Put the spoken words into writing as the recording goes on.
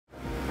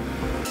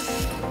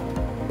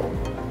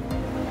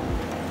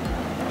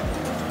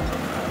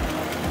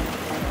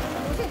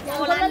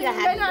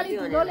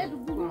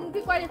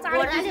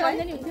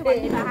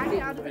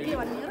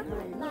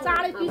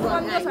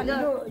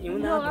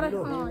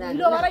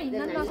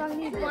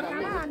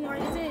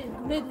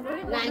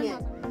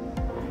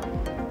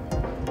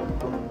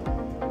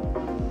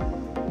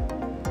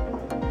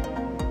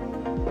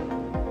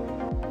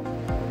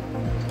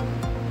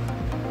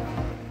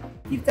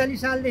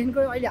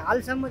सालदेखिको अहिले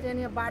हालसम्म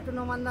चाहिँ बाटो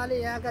नबन्दाले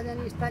यहाँका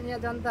चाहिँ स्थानीय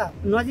जनता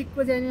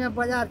नजिकको चाहिँ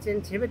बजार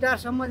चाहिँ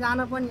छेबेटारसम्म जान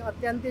पनि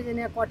अत्यन्तै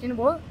चाहिँ कठिन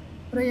भयो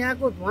र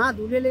यहाँको धुवा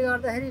धुलेले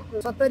गर्दाखेरि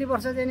 70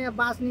 वर्ष चाहिँ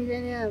बाँच्ने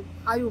चाहिँ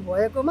आयु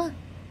भएकोमा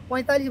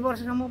 45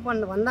 वर्षसम्म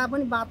भन्दा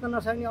पनि बाँच्न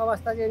नसक्ने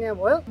अवस्था चाहिँ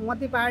भयो।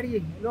 मध्य पहाडी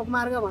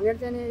लोकमार्ग भनेर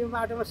चाहिँ यो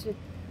बाटोमा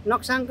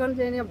नक्साङ्कन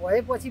चाहिँ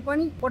भएपछि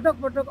पनि पटक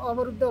पटक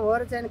अवरुद्ध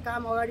भएर चाहिँ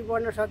काम अगाडि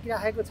बढ्न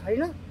सकिरहेको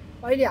छैन।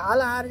 अहिले हाल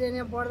आएर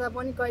चाहिँ बढ्दा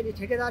पनि कहिले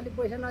ठेकेदारले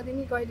पैसा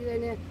नदिने, कहिले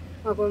चाहिँ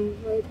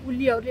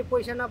कुल्लीहरूले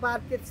पैसा नपाएर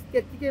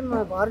त्यत्तिकै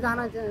घर जान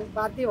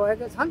बाध्य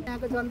भएका छन्।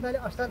 यहाँको जनताले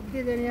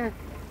असाध्यै चाहिँ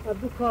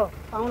दुःख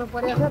पाउनु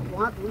परेको छ।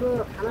 धुवा धुलो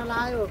खाना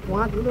लाग्यो,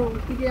 धुवा धुलो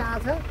उत्तिकै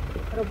आछ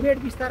र बेड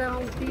बिस्तारामा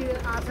उत्तिकै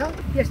आछ।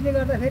 त्यसले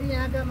गर्दाखेरि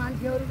यहाँका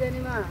मान्छेहरू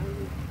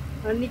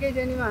चाहिँ निकै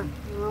चाहिँ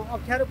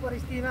अप्ठ्यारो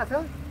परिस्थितिमा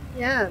छ।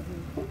 यहाँ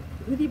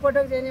दुई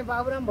पटक चाहिँ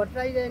बाबुराम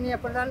भट्टराई चाहिँ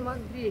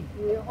प्रधानमन्त्री,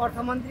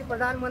 अर्थमन्त्री,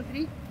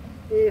 प्रधानमन्त्री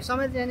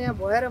समेत चाहिँ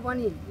भएर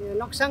पनि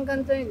नक्साङ्कन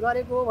चाहिँ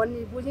गरेको हो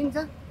भन्ने बुझिन्छ।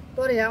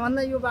 तर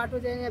यहाँभन्दा यो बाटो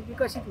चाहिँ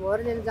विकसित भएर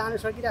चाहिँ जान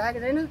सकिरहेको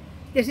छैन।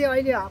 त्यसै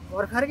अहिले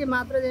भर्खरकै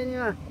मात्र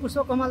चाहिँ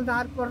पुष्पकमल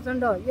दाहाल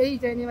प्रचण्ड यही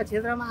चाहिँ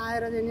क्षेत्रमा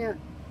आएर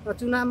चाहिँ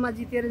चुनावमा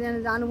जितेर चाहिँ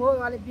जानुभयो।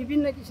 उहाँले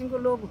विभिन्न किसिमको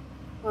लोभ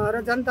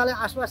र जनतालाई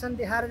आश्वासन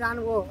देखाएर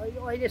जानुभयो।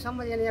 अहिलेसम्म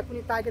यहाँ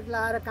कुनै ताकत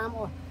लगाएर काम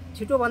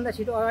छिटोभन्दा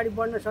छिटो अगाडि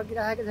बढ्न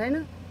सकिरहेको छैन।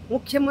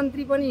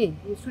 मुख्यमन्त्री पनि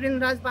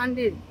सुरेन्द्रराज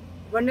पाण्डे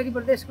गण्डकी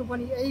प्रदेशको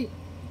पनि यही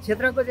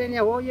क्षेत्रको चाहिँ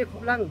हो। यो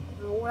खुप्लाङ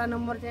वडा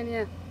नम्बर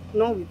चाहिँ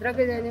 9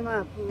 भित्रकै चाहिँ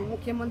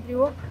मुख्यमन्त्री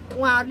हो।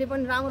 उहाँहरूले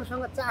पनि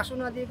राम्रोसँग चासो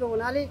नदिएको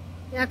हुनाले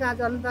यहाँका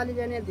जनताले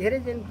चाहिँ धेरै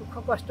चाहिँ दुःख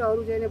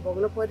कष्टहरू चाहिँ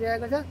भोग्न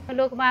परिरहेको छ।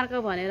 लोकमार्ग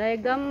भनेर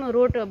एकदम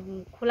रोड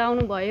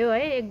खुलाउनु भयो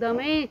है।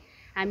 एकदमै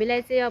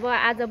हामीलाई चाहिँ अब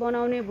आज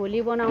बनाउने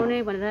भोलि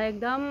बनाउने भनेर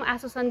एकदम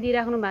आश्वासन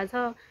दिइराख्नु भएको छ।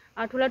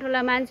 ठुला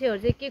ठुला मान्छेहरू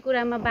चाहिँ के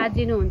कुरामा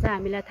बाजिनुहुन्छ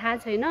हामीलाई थाहा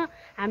छैन।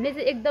 हामीले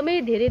चाहिँ एकदमै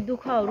धेरै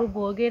दुःखहरू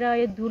भोगेर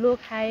यो धुलो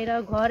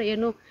खाएर घर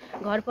हेर्नु,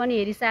 घर पनि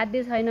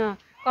हेरिसाध्यै छैन।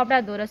 कपडा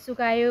धोएर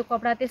सुकायो,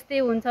 कपडा त्यस्तै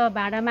हुन्छ।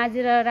 भाँडा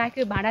माझेर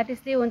राख्यो, भाँडा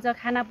त्यस्तै हुन्छ।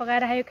 खाना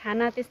पकाएर राख्यो,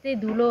 खाना त्यस्तै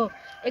धुलो।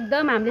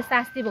 एकदम हामीले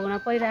शास्ति भोग्न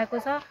परिरहेको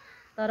छ।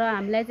 तर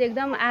हामीलाई चाहिँ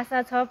एकदम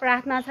आशा छ,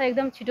 प्रार्थना छ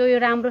एकदम छिटो यो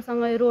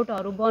राम्रोसँग यो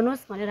रोडहरू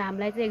बनोस् भनेर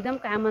हामीलाई चाहिँ एकदम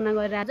कामना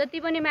गरेर जति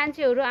पनि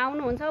मान्छेहरू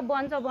आउनुहुन्छ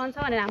बन्छ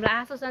भनेर हामीलाई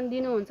आश्वासन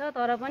दिनुहुन्छ।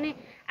 तर पनि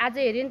आज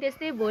हेऱ्यो नि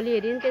त्यस्तै, भोलि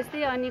हेऱ्यो नि त्यस्तै,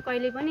 अनि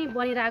कहिले पनि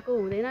बनिरहेको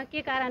हुँदैन।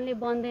 के कारणले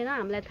बन्दैन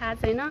हामीलाई थाहा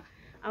छैन।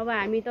 अब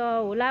हामी त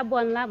होला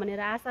बन्ला भनेर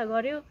आशा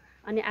गऱ्यो,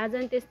 अनि आज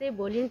नि त्यस्तै,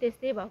 भोलि नि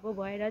त्यस्तै भएको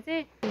भएर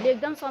चाहिँ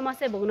एकदम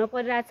समस्या भोग्न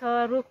परिरहेछ।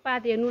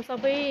 रुखपात हेर्नु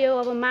सबै यो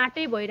अब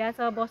माटै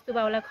भइरहेछ।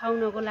 वस्तुबाउलाई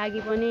खुवाउनको लागि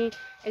पनि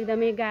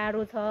एकदमै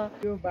गाह्रो छ।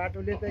 यो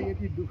बाटोले त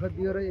यति दुःख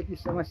दियो र यति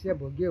समस्या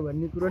भोग्यो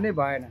भन्ने कुरो नै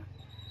भएन।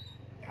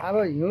 अब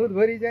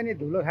हिउँदभरि चाहिँ नि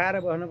धुलो खाएर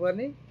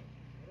बस्नुपर्ने,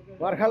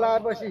 बर्खा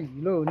लागेपछि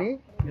हिलो हुने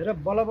र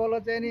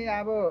बल्ल चाहिँ नि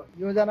अब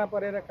योजना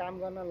परेर काम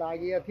गर्न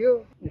लागि थियो।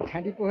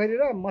 खाँटी पोखरी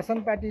र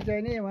मसनपाटी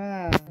चाहिँ नि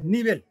उहाँ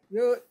निबेल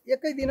यो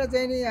एकै दिन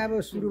चाहिँ नि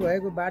अब सुरु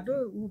भएको बाटो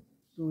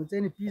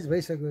चाहिँ नि पिच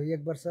भइसक्यो।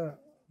 1 वर्ष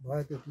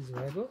भयो त्यो पिच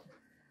भएको।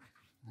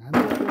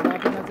 हाम्रो यो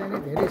बाटोमा चाहिँ नि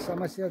धेरै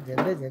समस्या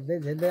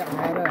झेल्दै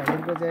आएर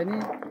हामीहरूको चाहिँ नि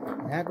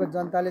यहाँको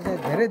जनताले चाहिँ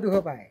धेरै दुःख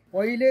पाए।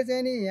 पहिले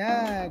चाहिँ नि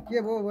यहाँ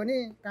के भयो भने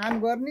काम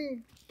गर्ने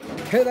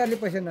ठेकेदारले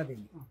पैसा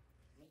नदिने,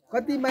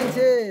 कति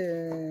मान्छे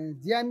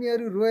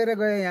ज्यामीहरू रोएर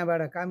गए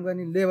यहाँबाट काम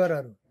गर्ने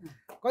लेबरहरू,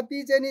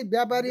 कति चाहिँ नि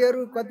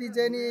व्यापारीहरू, कति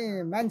चाहिँ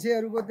नि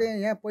मान्छेहरूको चाहिँ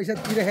यहाँ पैसा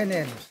तिरेखेन।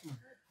 हेर्नुहोस्,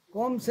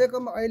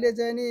 कमसेकम अहिले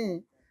चाहिँ नि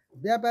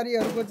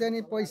व्यापारीहरूको चाहिँ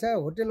नि पैसा,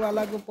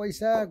 होटेलवालाको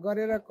पैसा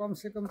गरेर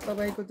कमसेकम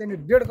तपाईँको चाहिँ नि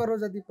 1.5 करोड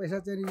जति पैसा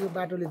चाहिँ नि यो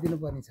बाटोले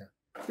दिनुपर्ने छ।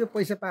 त्यो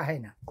पैसा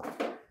पाएन।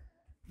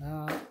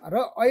 र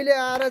अहिले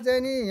आएर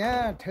चाहिँ नि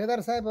यहाँ ठेकेदार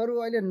साहेबहरू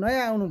अहिले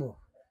नयाँ आउनुभयो।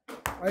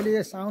 अहिले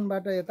यो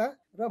साउनबाट यता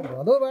र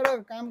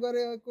भदौबाट काम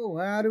गरेको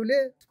उहाँहरूले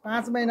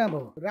 5 महिना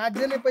भयो।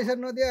 राज्यले पैसा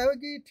नदिए हो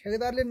कि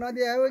ठेकेदारले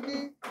नदिए हो कि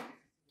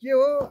के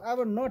हो? अब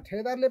न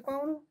ठेकेदारले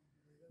पाउनु,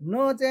 न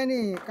चाहिँ नि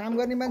काम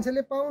गर्ने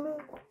मान्छेले पाउनु,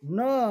 न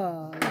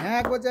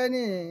यहाँको चाहिँ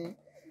नि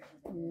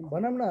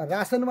भनौँ न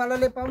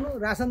रासनवालाले पाउनु,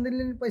 रासन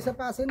दिनेले पैसा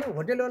पाएको छैन,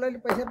 होटेलवालाले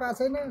पैसा पाएको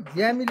छैन,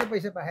 ज्यामीले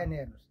पैसा पाएन।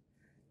 हेर्नुहोस्,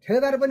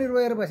 ठेकेदार पनि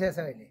रोएर बसेको छ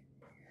अहिले।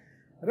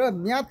 र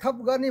म्याद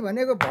थप गर्ने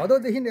भनेको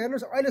भदौदेखि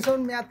हेर्नुहोस्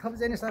अहिलेसम्म म्याद थप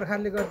चाहिँ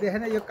सरकारले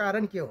गरिदिएन। यो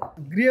कारण के हो?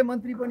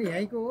 गृहमन्त्री पनि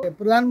यहीँको हो,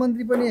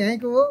 प्रधानमन्त्री पनि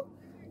यहीँको हो,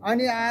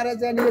 अनि आएर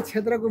चाहिँ यो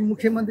क्षेत्रको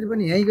मुख्यमन्त्री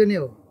पनि यहीँको नै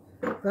हो।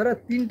 तर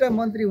 3टा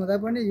मन्त्री हुँदा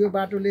पनि यो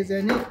बाटोले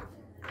चाहिँ नि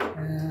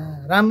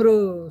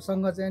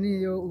राम्रोसँग चाहिँ नि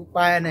यो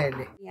पाएन।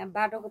 यसले यहाँ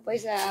बाटोको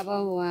पैसा अब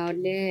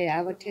उहाँहरूले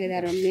अब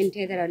ठेकेदार मेन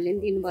ठेकेदारहरूले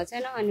पनि दिनुभएको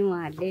छैन। अनि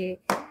उहाँहरूले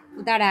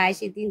उताबाट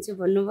आएपछि दिन्छु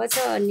भन्नुभएको छ।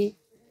 अनि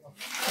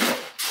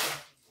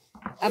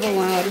अब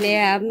उहाँहरूले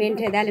अब मेन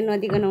ठेदारले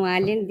नदिकन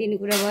उहाँहरूले नि दिने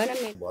कुरा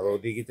भएन।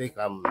 भदौदेखि चाहिँ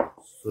काम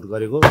सुरु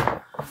गरेको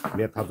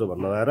म्याथ थाप्छु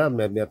भन्नु भएर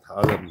म्याथ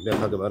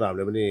थाप्छु भएर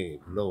हामीले पनि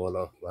ल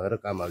होला भनेर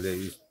काम हामीले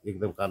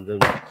एकदम काम चाहिँ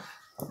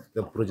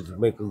एकदम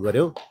प्रोजेक्टमै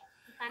गऱ्यौँ।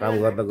 काम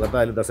गर्दा गर्दा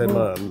अहिले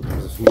दसैँमा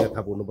म्याथ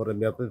थप हुनु पर्यो,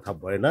 म्याथ पनि थप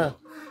भएन।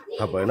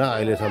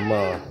 अहिलेसम्म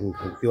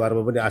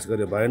तिहारमा पनि आश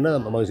गऱ्यो भएन,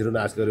 मङ्सिरमा पनि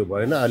आश गऱ्यो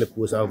भएन। अहिले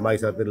पुस अब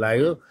 22 गते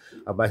लाग्यो,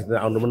 अब 22 गते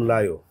आउनु पनि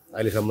लाग्यो।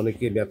 अहिलेसम्म नै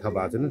के म्याथ थप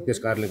भएको छैन। त्यस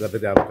कारणले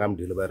गर्दाखेरि हाम्रो काम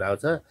ढिलो भएर आएको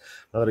छ।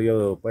 नत्र यो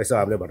पैसा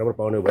हामीले भटभट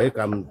पाउने भए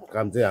काम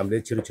चाहिँ हामीले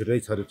छिटो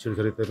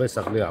त्यसमै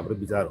सक्ने हाम्रो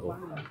विचार हो।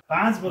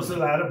 5 वर्ष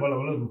लाएर बल्ल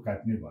बल्ल रुख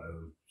काट्ने भयो।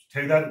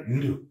 ठेकेदार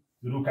हिँड्यो,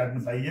 रुख काट्नु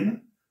पाइएन।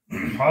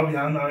 अब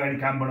यहाँ अगाडि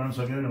काम बढाउन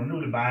सकेन भने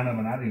उसले बाहना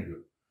बनाएर हिँड्यो।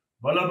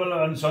 बल्ल बल्ल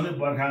अनि सधैँ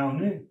बर्खा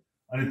आउने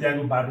अनि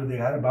त्यहाँको बाटो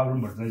देखाएर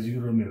बाबुराम भट्टराईजीको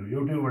र मेरो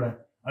एउटै वडा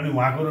अनि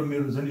उहाँको र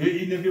मेरो चाहिँ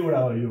यिनीहरूकै वडा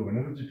हो यो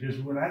भनेर चाहिँ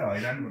फेसबुक बनाएर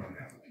हैरान बनाउने।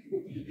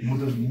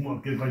 म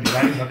कहिले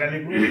गाडी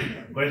धकालेको,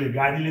 कहिले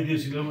गाडीले त्यो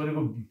सिलो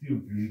गरेको त्यो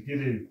के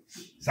अरे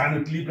सानो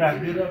क्लिप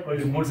राखिदिएर,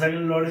 कहिले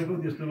मोटरसाइकल लडेको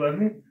त्यस्तो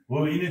गर्ने हो।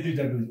 यिनै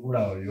दुईवटाको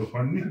वडा हो यो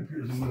भन्ने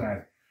फेसबुकमा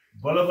आयो।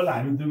 बल्ल बल्ल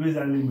हामी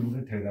दुवैजनाले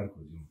मिलेर ठेकेदार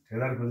खोज्यौँ।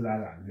 ठेकेदार खोजेर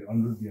आएर हामीले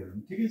अनुरोध दिएर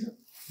ठिकै छ,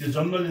 त्यो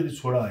जङ्गल यदि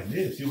छोड अहिले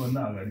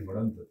त्योभन्दा अगाडि बढ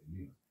नि त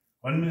तिमी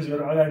कन्भिन्स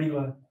गरेर अगाडि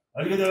गयो।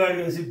 अलिकति अगाडि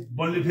गएपछि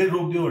बलले फेरि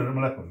रोकिदियो भनेर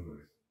मलाई फोन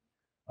गर्यो।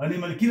 अनि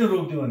मैले किन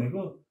रोकिदियो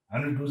भनेको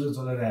हामीले डोजर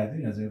चलाइरहेको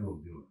थियौँ, यहाँ चाहिँ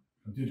रोकिदियो।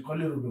 त्यो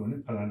कसले रोक्यो भने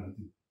फलाना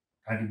त्यो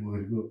काटी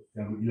पोखरीको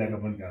त्यहाँको इलाका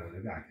पनि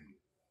कार्यालयको आँखेले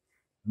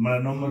मलाई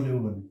नम्बर दियो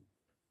भने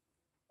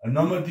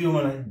नम्बर दियो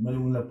मलाई। मैले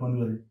उनलाई फोन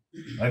गरेँ।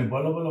 अनि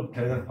बल्ल बल्ल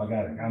ठेकेदार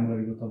फकाएर काम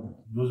गरेको त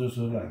डोजर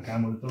सोजर काम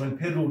गरेको तपाईँले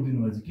फेरि रोकिदिनु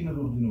भएछ, किन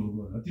रोकिदिनु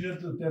भएको? तिनीहरू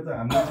त त्यहाँ त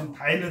हामीलाई चाहिँ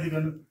थाहै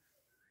नदिकन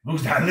रुख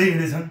झार्दै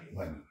हिँडेछन्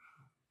भने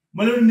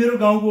मैले पनि मेरो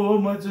गाउँको हो,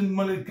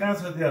 मैले कहाँ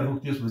छ त्यहाँ रुख?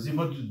 त्यसपछि म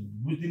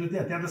बुझ्दिनँ।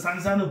 त्यहाँ त सानो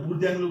सानो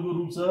बुर्द्याङ्लोको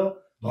रुख छ,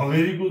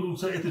 धमेरीको रुख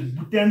छ, यस्तो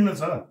बुट्यान्न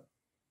छ।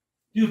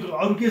 त्यो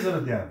अरू के छ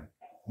र त्यहाँ?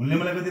 उनले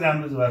मलाई कति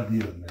राम्रो जवाब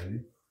दियो भन्दाखेरि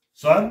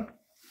सर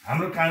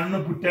हाम्रो कानुनमा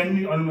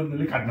बुट्यानी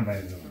अनुमतिले काट्न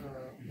पाइन्छ।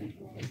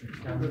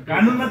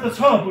 कानुनमा त छ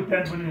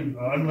बुट्यान पनि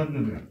अनुमति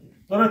नदिनु,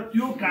 तर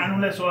त्यो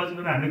कानुनलाई सहज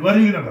गर्न हामीले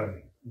गरिकन गर्ने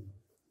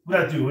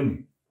कुरा त्यो हो नि।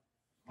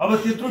 अब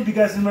त्यत्रो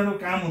विकास निर्माणको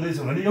काम हुँदैछ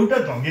भने एउटा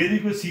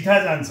धङ्गेरीको सिठा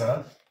जान्छ,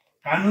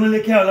 कानुनले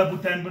लेख्या होला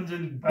बुट्यान पनि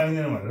चाहिँ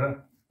पाइँदैन भनेर,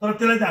 तर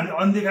त्यसलाई त हामीले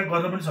अनदेखा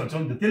गर्न पनि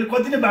सक्छौँ नि त। त्यसले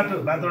कति नै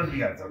वातावरण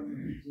बिगार्छ,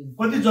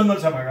 कति जङ्गल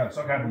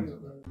सफा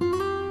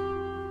हुन्छ।